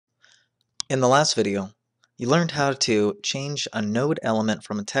In the last video, you learned how to change a node element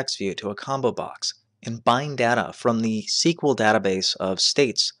from a text view to a combo box and bind data from the SQL database of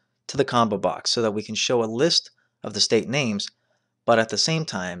states to the combo box so that we can show a list of the state names, but at the same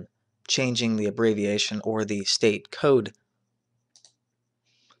time changing the abbreviation or the state code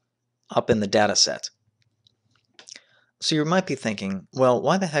up in the data set. So you might be thinking, well,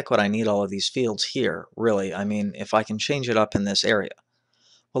 why the heck would I need all of these fields here, really? I mean, if I can change it up in this area.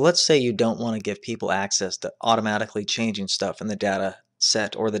 Well, let's say you don't want to give people access to automatically changing stuff in the data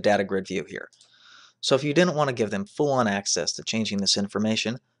set or the data grid view here. So if you didn't want to give them full-on access to changing this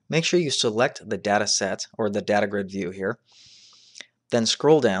information, make sure you select the data set or the data grid view here. Then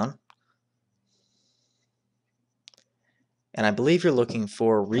scroll down. And I believe you're looking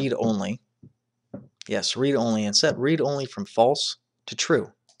for read only. Yes, read only, and set read only from false to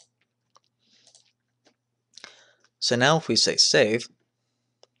true. So now if we say save,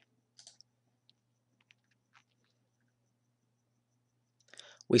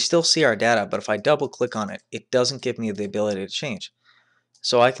 we still see our data, but if I double click on it, it doesn't give me the ability to change.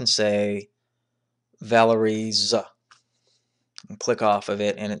 So I can say Valerie's and click off of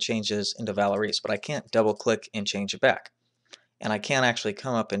it and it changes into Valerie's, but I can't double click and change it back. And I can't actually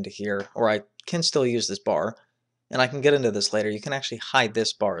come up into here, or I can still use this bar, and I can get into this later. You can actually hide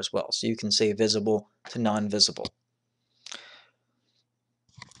this bar as well, so you can say visible to non-visible.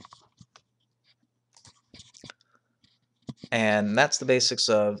 And that's the basics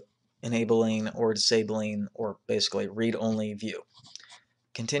of enabling or disabling or basically read-only view.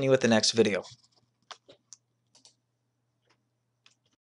 Continue with the next video.